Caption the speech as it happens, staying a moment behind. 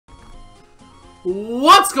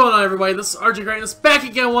What's going on, everybody? This is RJ Greatness back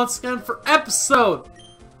again once again for episode.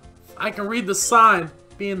 I can read the sign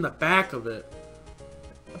being in the back of it.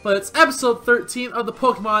 But it's episode 13 of the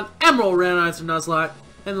Pokemon Emerald Randomizer Nuzlocke.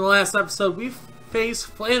 In the last episode, we faced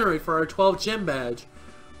Flannery for our 12 gym badge.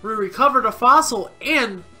 We recovered a fossil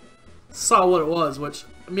and saw what it was, which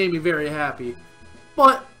made me very happy.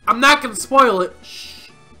 But I'm not going to spoil it. Shh.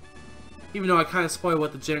 Even though I kind of spoiled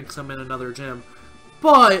what the gym because I'm in another gym.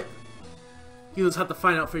 But you just have to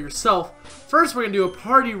find out for yourself. First, we're going to do a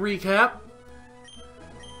party recap.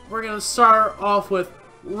 We're going to start off with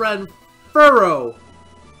Renfurrow.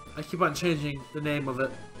 I keep on changing the name of it.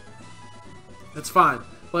 It's fine.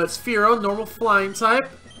 But it's Fearow, normal flying type.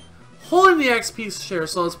 Holding the XP share,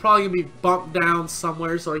 so it's probably going to be bumped down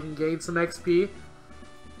somewhere so I can gain some XP.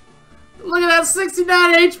 Look at that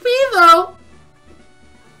 69 HP though!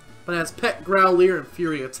 But it has Pet Growlithe and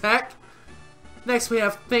Fury Attack. Next we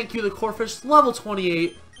have Thank You the Corphish, level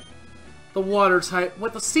 28. The water type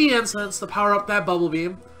with the Sea Incense to power up that Bubble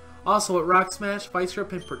Beam. Also with Rock Smash, Vice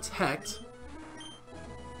Grip, and Protect.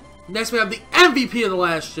 Next we have the MVP of the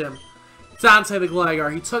last gym, Dante the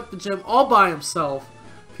Gligar. He took the gym all by himself.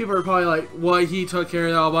 People are probably like, what, he took care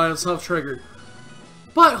of that all by himself, triggered.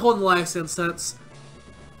 But holding the last instance,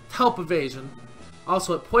 Help Evasion.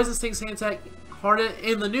 Also with Poison Sting, Sand Attack, Harden,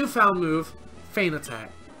 and the newfound move, Feint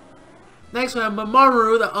Attack. Next we have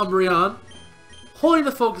Mamaru the Umbreon, holding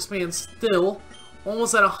the Focus Band still,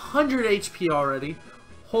 almost at 100 HP already.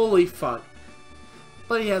 Holy fuck.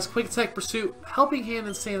 But he has Quick Attack, Pursuit, Helping Hand,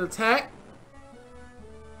 and Sand Attack.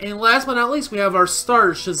 And last but not least, we have our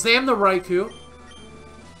starters, Shazam the Raikou,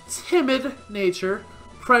 Timid Nature,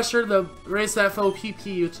 Pressure, the raise that foe PP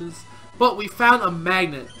uses. But we found a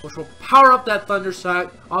Magnet, which will power up that Thunder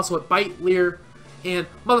Shock, also with Bite, Leer, and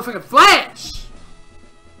motherfucking Flash!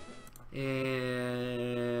 And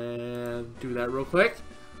do that real quick.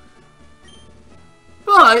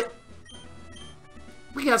 But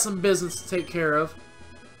we got some business to take care of.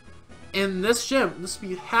 In this gym, this will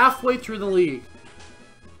be halfway through the league.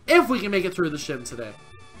 If we can make it through the gym today.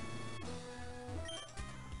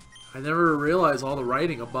 I never realized all the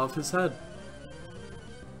writing above his head.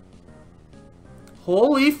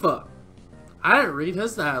 Holy fuck. I didn't read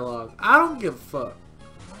his dialogue. I don't give a fuck.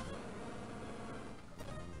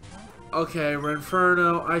 Okay,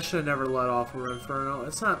 Renfurrow. I should have never let off of Renfurrow.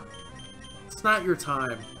 It's not your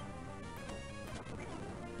time.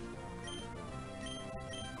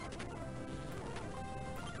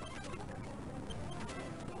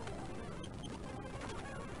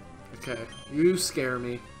 Okay, you scare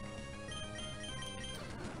me.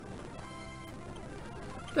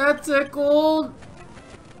 That tickled!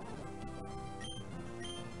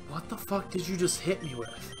 What the fuck did you just hit me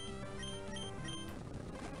with?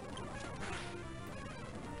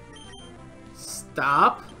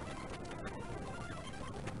 Stop.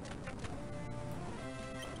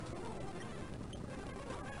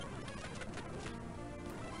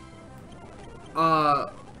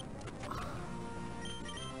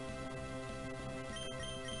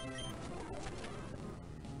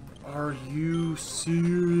 Are you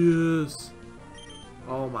serious?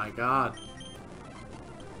 Oh my god.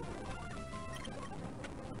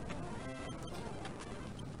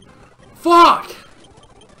 Fuck!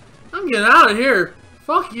 I'm getting out of here.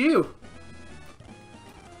 Fuck you.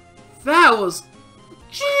 That was...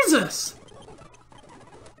 Jesus!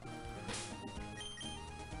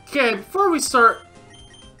 Okay, before we start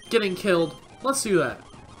getting killed, let's do that.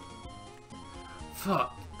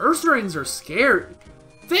 Fuck. Ursalings are scary.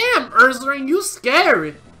 Damn, Ursaling, you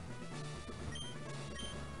scary!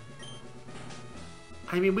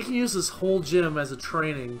 I mean, we can use this whole gym as a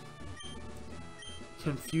training.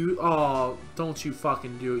 Oh, don't you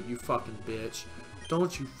fucking do it, you fucking bitch.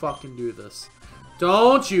 Don't you fucking do this.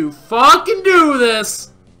 Don't you fucking do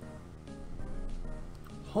this!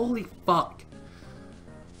 Holy fuck.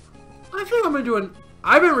 I think I'm gonna do an...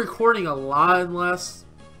 I've been recording a lot in last...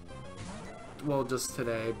 Well, just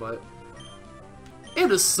today, but... It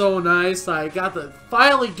is so nice that I got to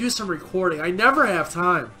finally do some recording. I never have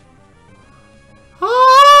time.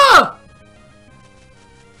 Ah!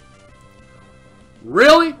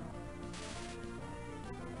 Really?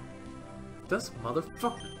 This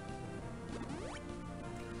motherfucker.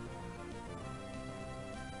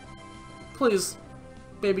 Please,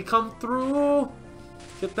 baby, come through.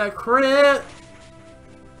 Get that crit.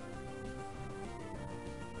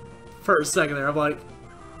 For a second there, I'm like,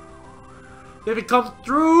 baby, come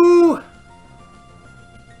through.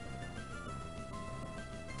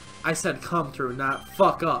 I said come through, not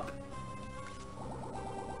fuck up.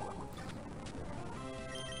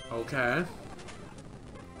 Okay.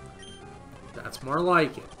 That's more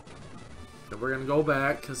like it. So we're gonna go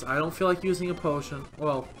back, because I don't feel like using a potion.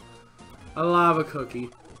 Well, a lava cookie.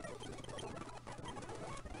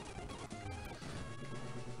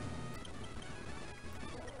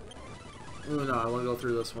 Ooh, no, I want to go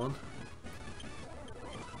through this one.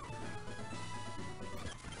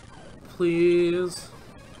 Please.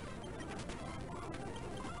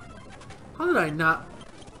 How did I not...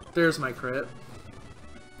 There's my crit.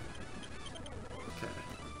 Okay.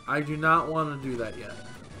 I do not want to do that yet.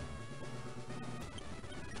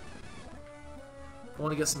 I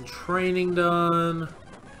want to get some training done.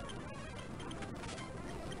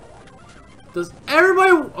 Does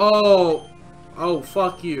everybody... Oh! Oh,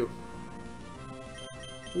 fuck you.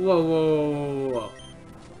 Whoa, whoa, whoa, whoa, whoa.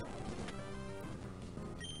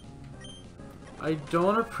 I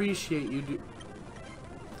don't appreciate you do...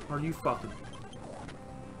 Are you fucking...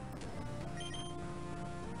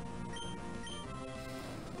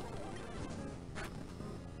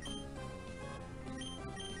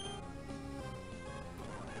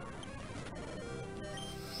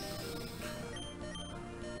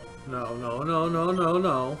 No, no, no, no, no,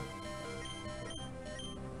 no.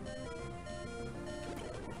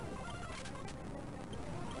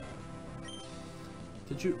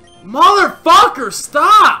 Did you... Motherfucker,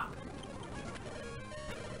 stop!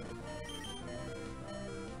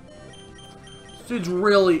 This dude's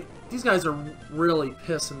really... These guys are really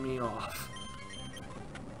pissing me off.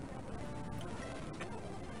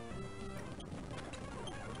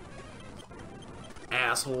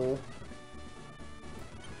 Asshole.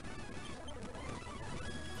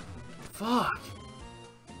 Fuck.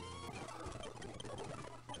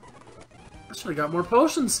 I should have got more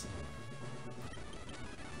potions.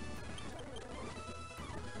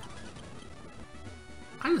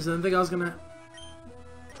 I just didn't think I was gonna...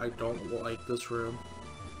 I don't like this room.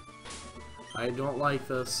 I don't like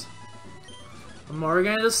this. I'm already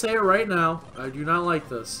gonna just say it right now. I do not like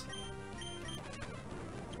this.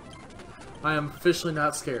 I am officially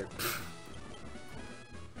not scared.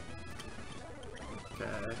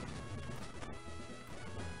 Okay.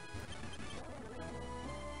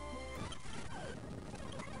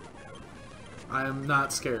 I am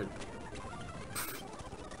not scared.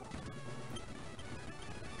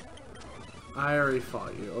 I already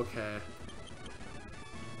fought you, okay.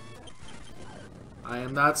 I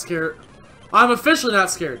am not scared. I'm officially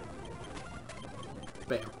not scared.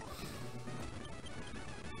 Bam.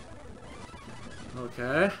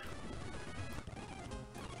 Okay.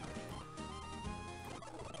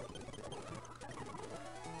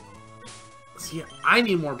 See, I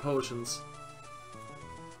need more potions.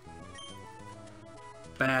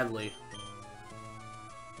 Badly.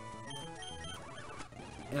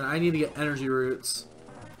 And I need to get energy roots.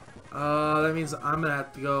 That means I'm gonna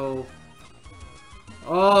have to go...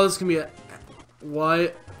 Oh, this is gonna be a...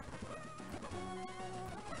 What?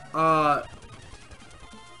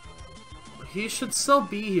 He should still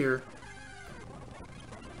be here.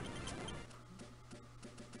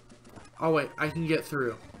 Oh wait, I can get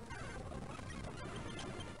through.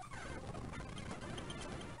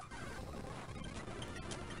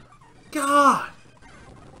 God!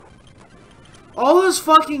 All this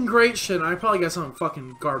fucking great shit. I probably got some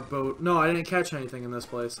fucking guard boat. No, I didn't catch anything in this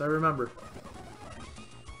place. I remember.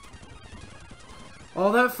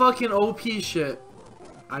 All that fucking OP shit.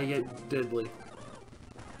 I get diddly.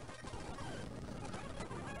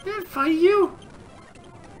 Didn't fight you?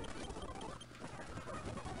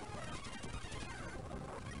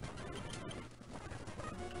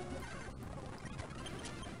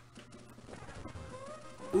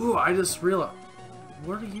 Ooh, I just realized.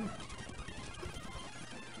 What are you?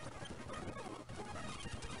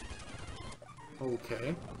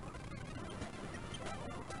 Okay.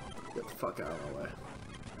 Get the fuck out of my way.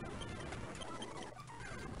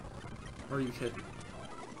 Or are you kidding?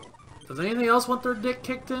 Does anything else want their dick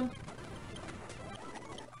kicked in?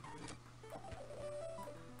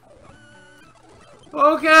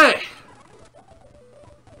 Okay!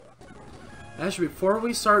 Actually, before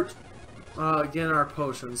we start getting our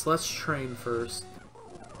potions, let's train first.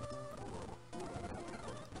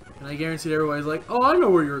 And I guarantee everybody's like, oh, I know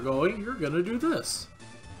where you're going. You're gonna do this.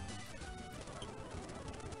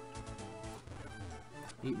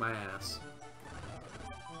 Eat my ass.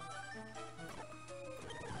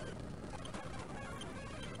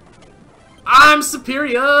 I'm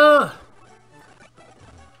superior! I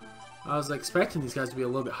was expecting these guys to be a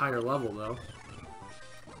little bit higher level, though.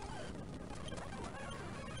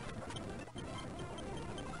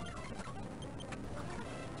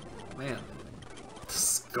 Man. This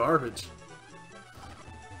is garbage.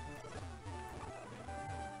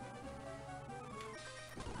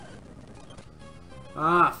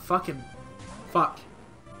 Ah, fucking... Fuck.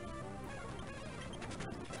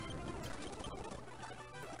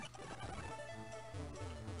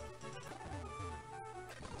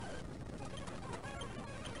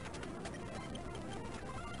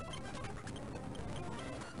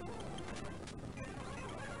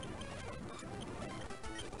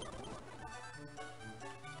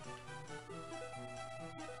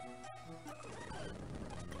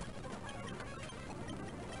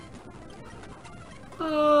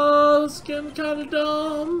 Oh, this is getting kinda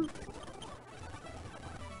dumb.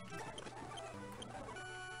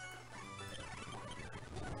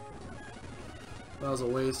 That was a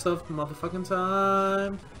waste of motherfucking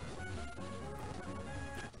time.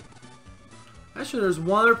 Actually, there's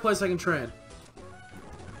one other place I can train.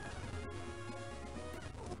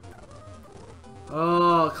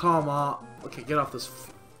 Oh, come on. Okay, get off this.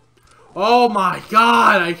 Oh my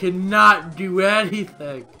god, I cannot do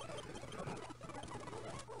anything.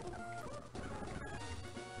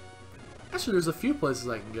 Actually, there's a few places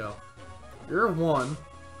I can go. You're one.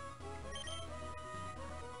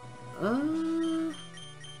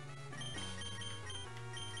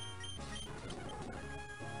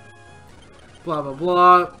 Blah, blah,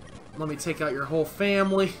 blah. Let me take out your whole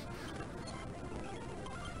family.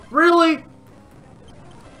 Really?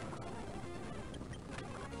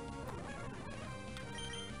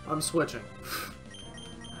 I'm switching.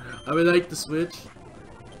 I would like to switch.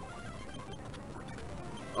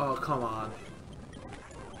 Oh, come on.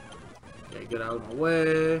 Okay, get out of my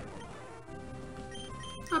way.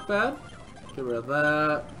 Not bad. Get rid of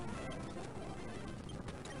that.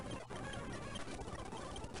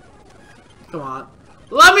 Come on.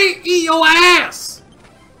 Let me eat your ass!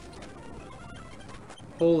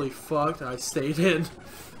 Holy fuck, I stayed in.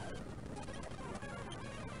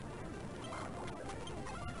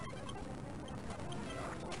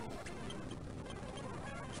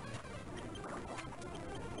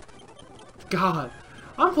 God,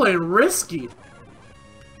 I'm playing risky.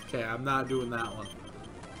 Okay, I'm not doing that one.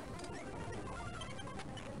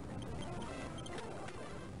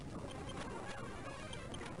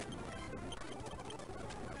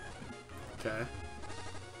 Okay.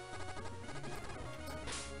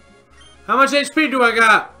 How much HP do I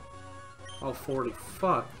got? Oh, 40.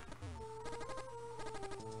 Fuck.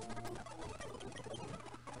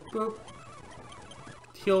 Boop.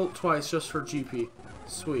 Heal twice just for GP.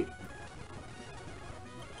 Sweet.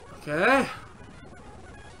 Okay.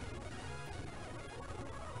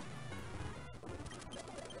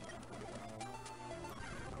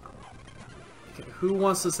 Okay, who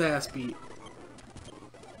wants this ass beat?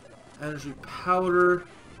 Energy powder.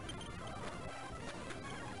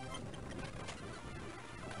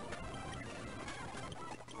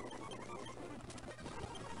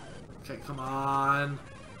 Okay, come on.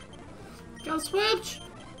 Gotta switch!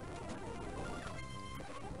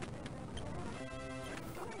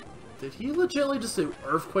 Did he legitimately just do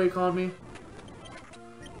earthquake on me?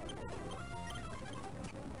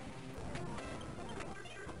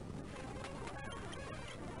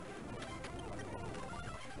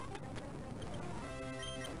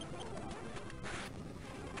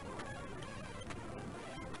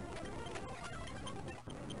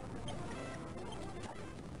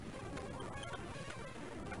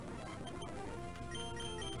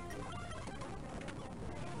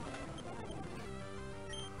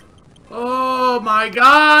 Oh my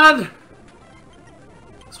god!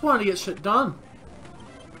 Just wanted to get shit done.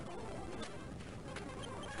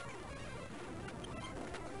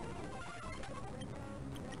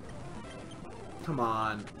 Come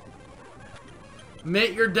on.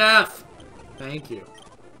 Admit your death! Thank you.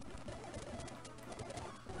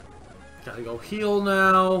 Gotta go heal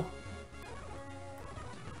now.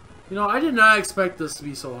 You know, I did not expect this to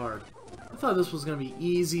be so hard. I thought this was gonna be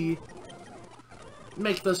easy.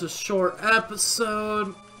 Make this a short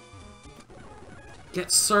episode. Get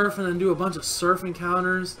surfing and do a bunch of surf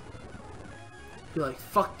encounters. Be like,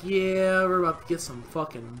 fuck yeah, we're about to get some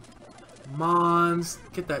fucking mons.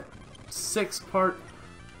 Get that 6-part.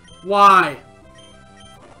 Why?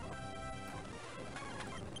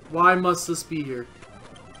 Why must this be here?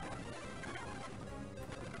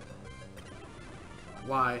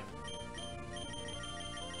 Why?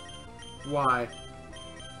 Why?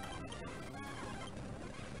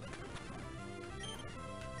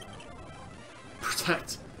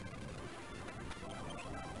 Protect.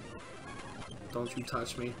 Don't you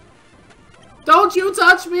touch me. Don't you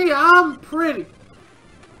touch me! I'm pretty!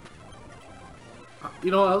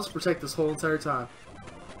 You know what? I'll just protect this whole entire time.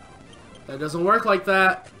 That doesn't work like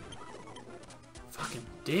that. Fucking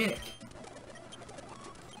dick.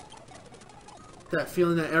 That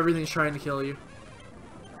feeling that everything's trying to kill you.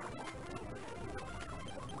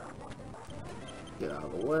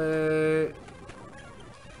 the way.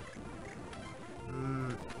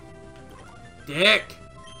 Dick!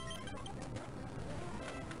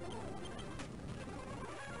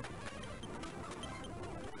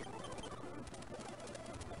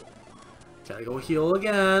 Gotta go heal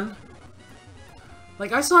again.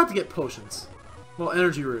 Like, I still have to get potions. Well,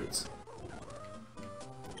 energy roots.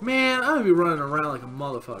 Man, I'm gonna be running around like a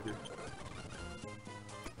motherfucker.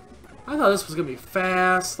 I thought this was gonna be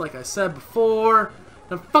fast, like I said before.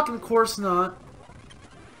 And fucking course not.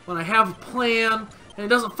 When I have a plan, and it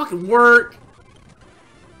doesn't fucking work.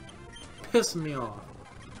 Pissing me off.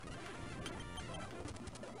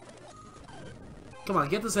 Come on,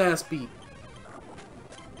 get this ass beat.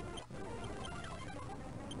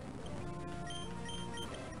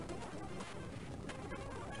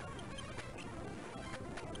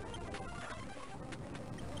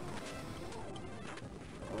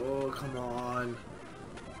 Oh, come on.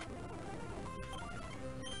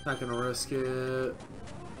 Not gonna risk it.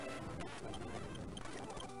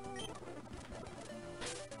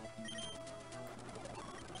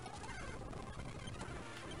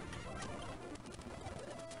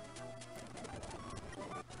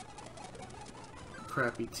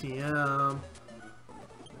 Crappy TM.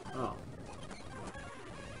 Oh.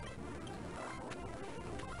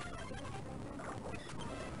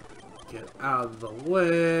 Get out of the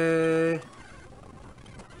way.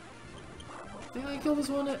 Think I killed this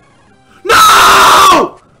one?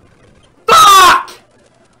 No! Fuck!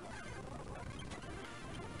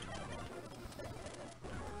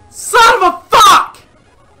 Son of a fuck!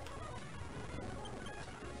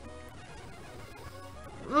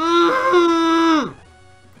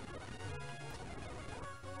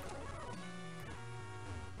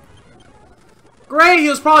 Great, he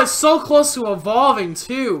was probably so close to evolving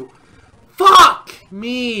too. Fuck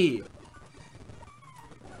me.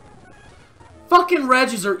 Fucking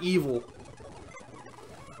Regis are evil.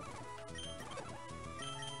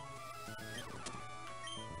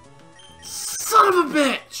 Son of a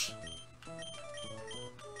bitch!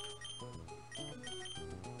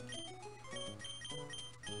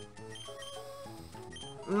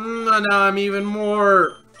 Now I'm even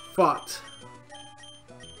more fucked.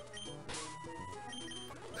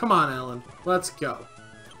 Come on, Ellen. Let's go.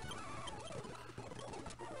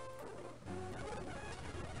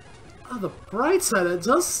 On the bright side, it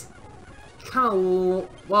does kind of...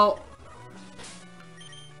 Well...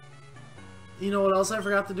 You know what else I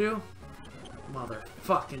forgot to do?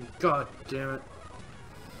 Motherfucking god damn it.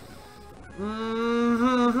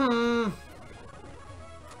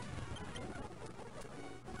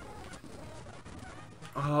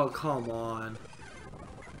 Oh, come on.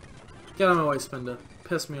 Get out of my way, Spinda.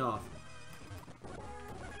 Piss me off.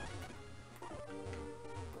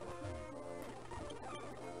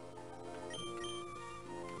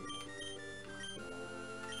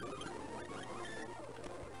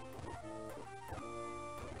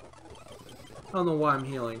 I don't know why I'm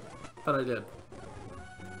healing, but I did.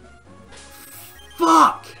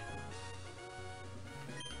 Fuck!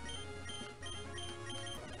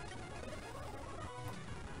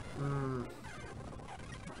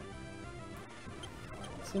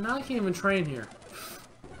 See, now I can't even train here.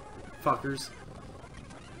 Fuckers.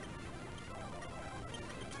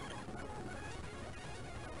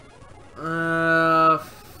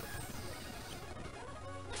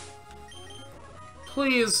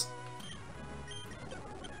 Please.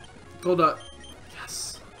 Gold up.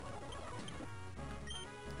 Yes.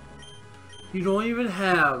 You don't even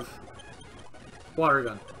have water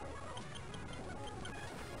gun.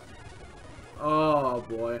 Oh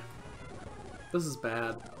boy. This is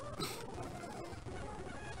bad.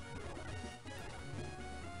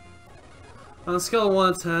 On a scale of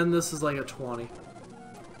 1 to 10, this is like a 20.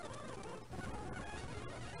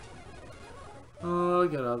 Oh,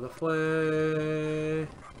 get out of the way.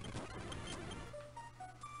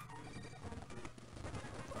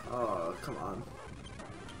 Oh, come on.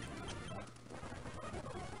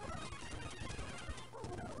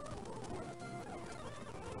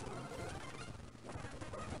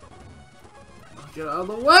 Get out of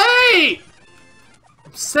the way!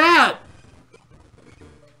 I'm sad!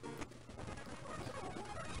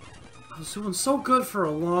 I was doing so good for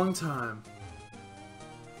a long time.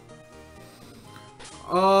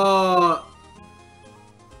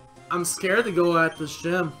 I'm scared to go at this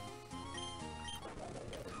gym.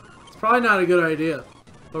 It's probably not a good idea,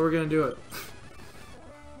 but we're gonna do it.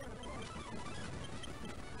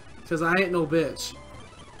 Because I ain't no bitch.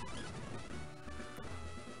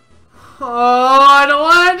 Oh, I don't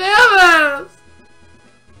want to do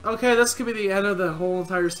this! Okay, this could be the end of the whole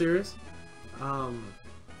entire series.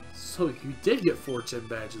 So So you did get 4 gym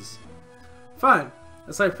badges. Fine.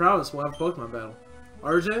 As I promised, we'll have a Pokemon battle.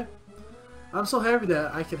 RJ? I'm so happy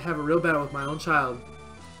that I can have a real battle with my own child.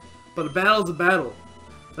 But a battle is a battle.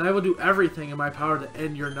 And I will do everything in my power to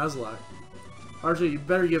end your Nuzlocke. RJ, you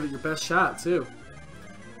better give it your best shot, too.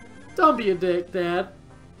 Don't be a dick, Dad.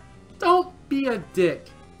 Don't be a dick.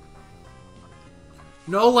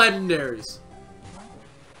 No legendaries.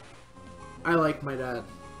 I like my dad.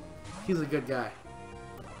 He's a good guy.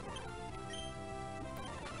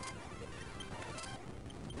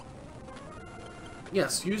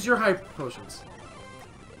 Yes, use your hyper potions.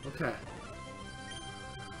 Okay.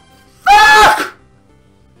 Fuck!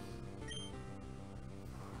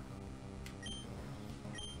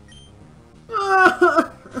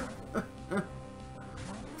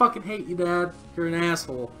 Fucking hate you, Dad. You're an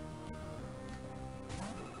asshole.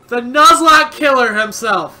 The Nuzlocke killer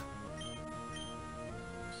himself!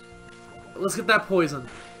 Let's get that poison.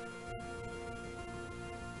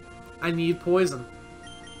 I need poison.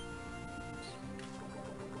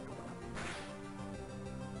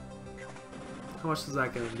 How much is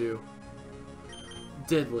that gonna do?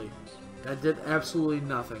 Diddly. That did absolutely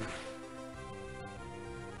nothing.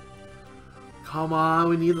 Come on,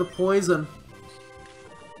 we need the poison.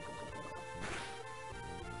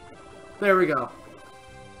 There we go.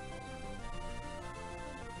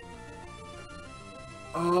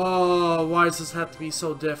 Oh, why does this have to be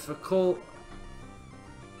so difficult?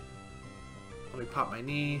 Let me pop my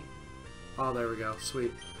knee. Oh, there we go.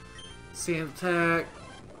 Sweet. Sand attack.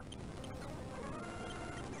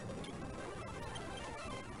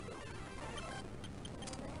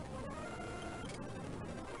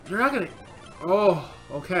 You're not gonna... Oh,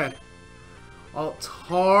 okay.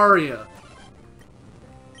 Altaria.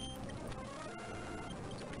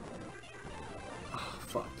 Oh,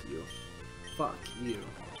 fuck you. Fuck you.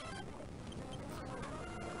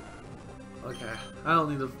 Okay, I don't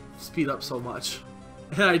need to speed up so much.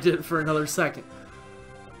 And I did it for another second.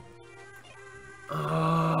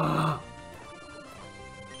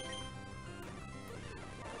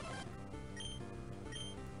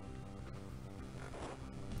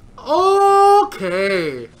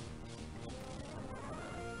 Okay.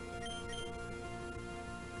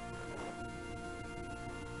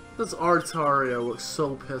 This Altaria looks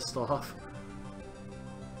so pissed off.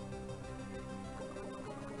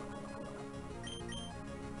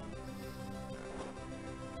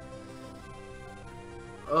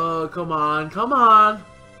 Oh, come on, come on!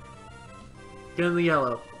 Get in the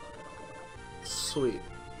yellow. Sweet.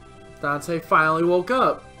 Dante finally woke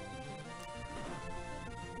up.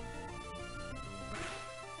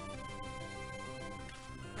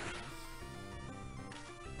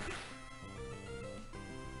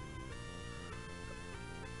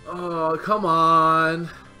 Oh, come on.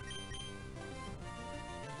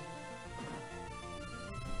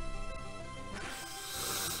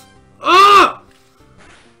 Ah!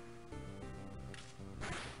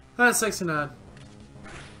 That's 69.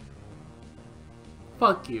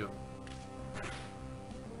 Fuck you.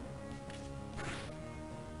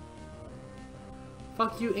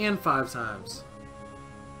 Fuck you and 5 times.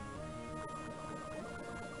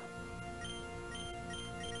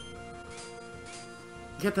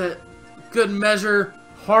 Get that good measure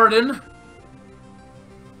harden.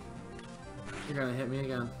 You're gonna hit me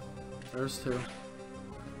again. There's 2.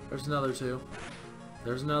 There's another 2.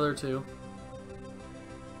 There's another 2.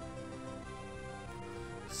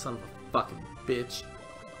 Son of a fucking bitch.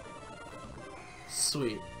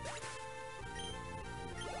 Sweet.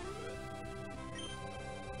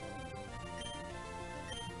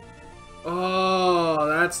 Oh,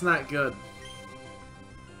 that's not good.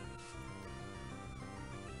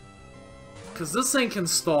 Because this thing can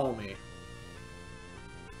stall me.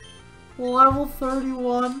 Level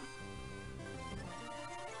 31.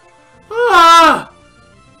 Ah!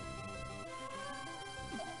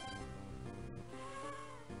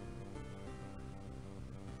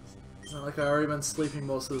 It's not like I've already been sleeping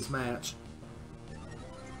most of this match.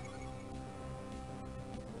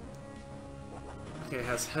 Okay, it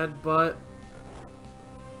has headbutt.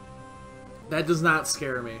 That does not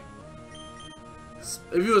scare me.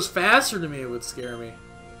 If it was faster than me, it would scare me.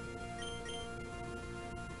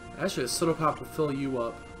 Actually, a Soda Pop will fill you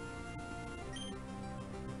up.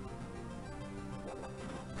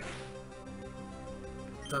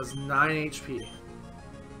 Does 9 HP.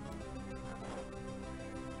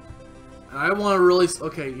 And I want to really...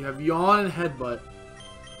 Okay, you have Yawn and Headbutt.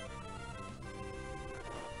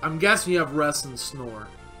 I'm guessing you have Rest and Snore.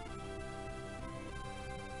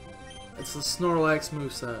 It's the Snorlax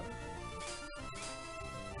moveset.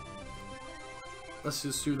 Let's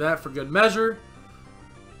just do that for good measure.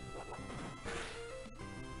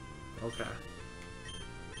 Okay.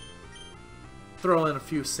 Throw in a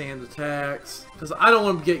few sand attacks. Because I don't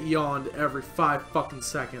want to get yawned every 5 fucking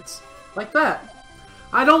seconds. Like that.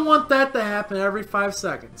 I don't want that to happen every 5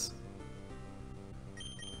 seconds.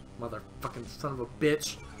 Motherfucking son of a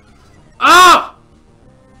bitch. Ah!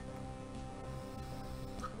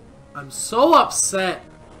 I'm so upset.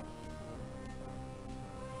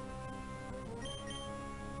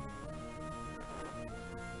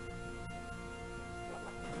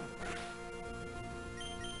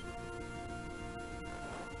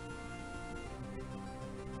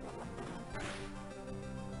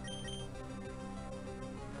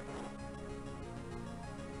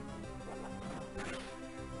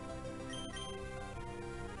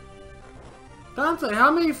 Dante, how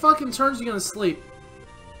many fucking turns are you gonna sleep?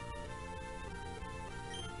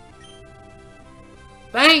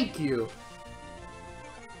 Thank you!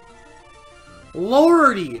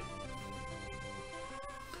 Lordy!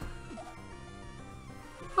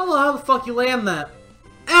 I don't know how the fuck you land that.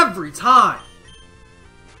 Every time!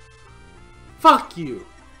 Fuck you!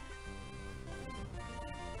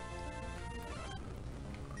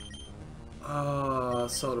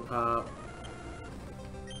 Soda pop.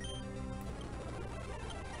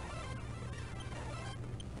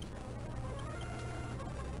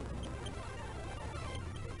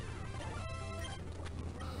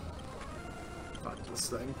 This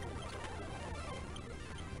thing.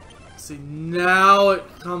 See, now it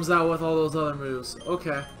comes out with all those other moves.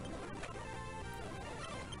 Okay.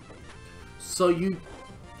 So you...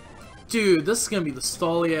 Dude, this is gonna be the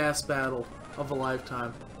stally-ass battle of a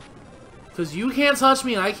lifetime. Because you can't touch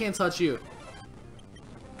me and I can't touch you.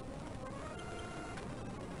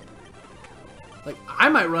 Like, I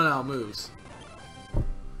might run out of moves.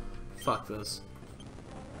 Fuck this.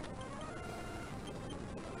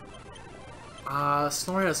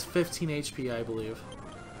 Snorri has 15 HP, I believe.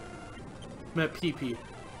 Met PP.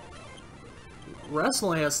 Rest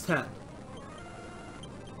only has 10.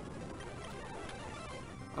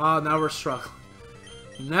 Oh, now we're struggling.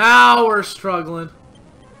 Now we're struggling.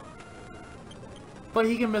 But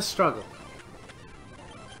he can miss struggle.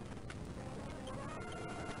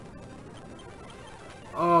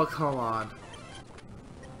 Oh, come on.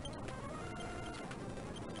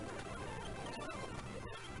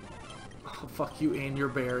 Oh, fuck you and your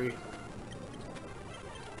berry.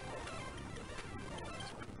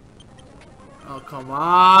 Oh, come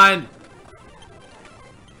on!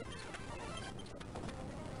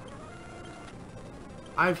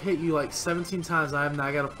 I've hit you like 17 times. I have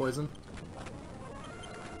not got a poison.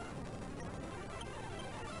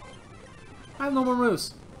 I have no more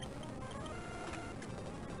moves.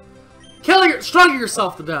 Struggle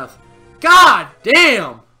yourself to death. God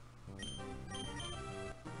damn!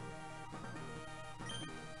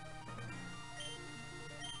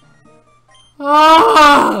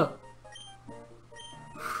 Ah!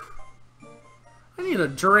 I need a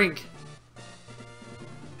drink.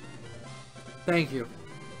 Thank you.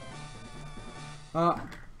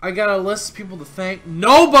 I got a list of people to thank.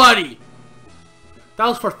 Nobody! That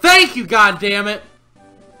was for thank you, goddammit!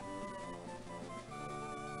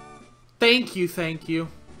 Thank you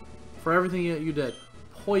for everything that you did.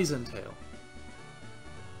 Poison Tail.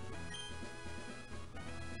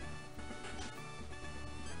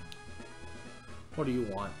 What do you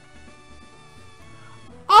want?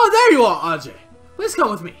 Oh, there you are, RJ. Please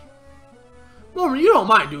come with me. Norman, you don't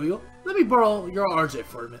mind, do you? Let me borrow your RJ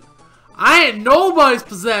for a minute. I ain't nobody's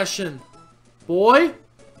possession, boy.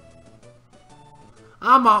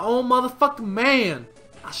 I'm my own motherfucking man.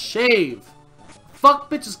 I shave.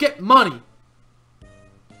 Fuck bitches get money.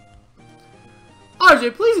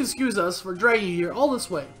 RJ, please excuse us for dragging you here all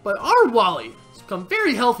this way, but our Wally has become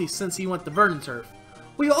very healthy since he went to Verdant Turf.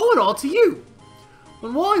 We owe it all to you.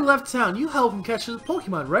 When Wally left town, you helped him catch his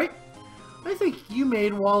Pokemon, right? I think you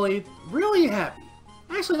made Wally really happy.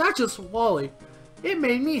 Actually, not just Wally. It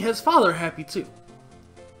made me, his father, happy too.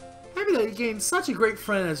 Happy that he gained such a great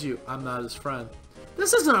friend as you. I'm not his friend.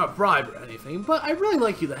 This isn't a bribe or anything, but I'd really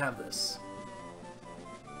like you to have this.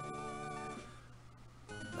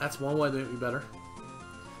 That's one way to make me better.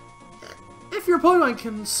 If your Pokemon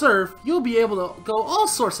can surf, you'll be able to go all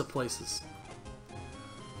sorts of places.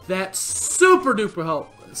 That's super duper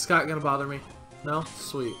help. Is Scott gonna bother me? No?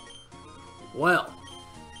 Sweet. Well,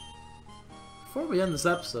 before we end this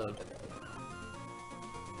episode,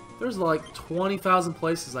 there's like 20,000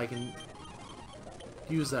 places I can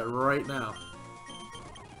use that right now.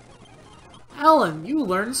 Ellen, you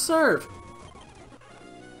learn surf.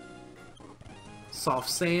 Soft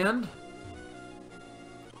sand.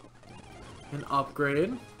 An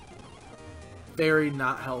upgrade. Very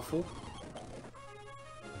not helpful.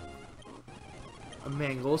 a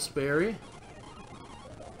mangosteen berry.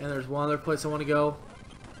 And there's one other place I want to go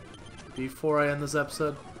before I end this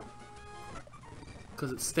episode.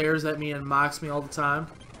 Because it stares at me and mocks me all the time.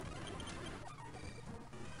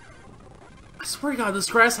 I swear to God, this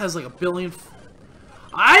grass has like a billion...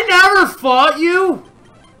 I never fought you!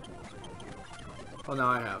 Oh, now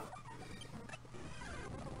I have.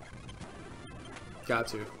 Got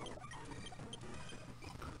to.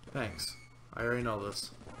 Thanks. I already know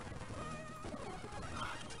this.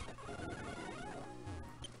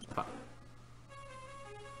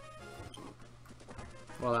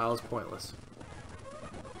 Well, that was pointless.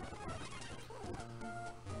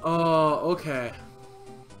 Oh, okay.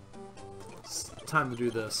 It's time to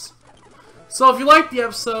do this. So if you liked the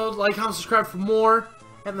episode, like, comment, subscribe for more.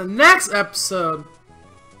 And the next episode,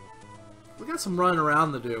 we got some running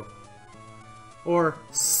around to do. Or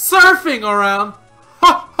surfing around.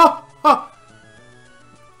 Ha ha ha.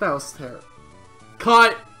 That was terrible.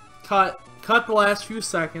 Cut the last few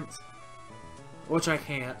seconds. Which I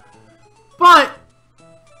can't. But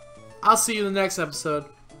I'll see you in the next episode.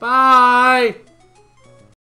 Bye!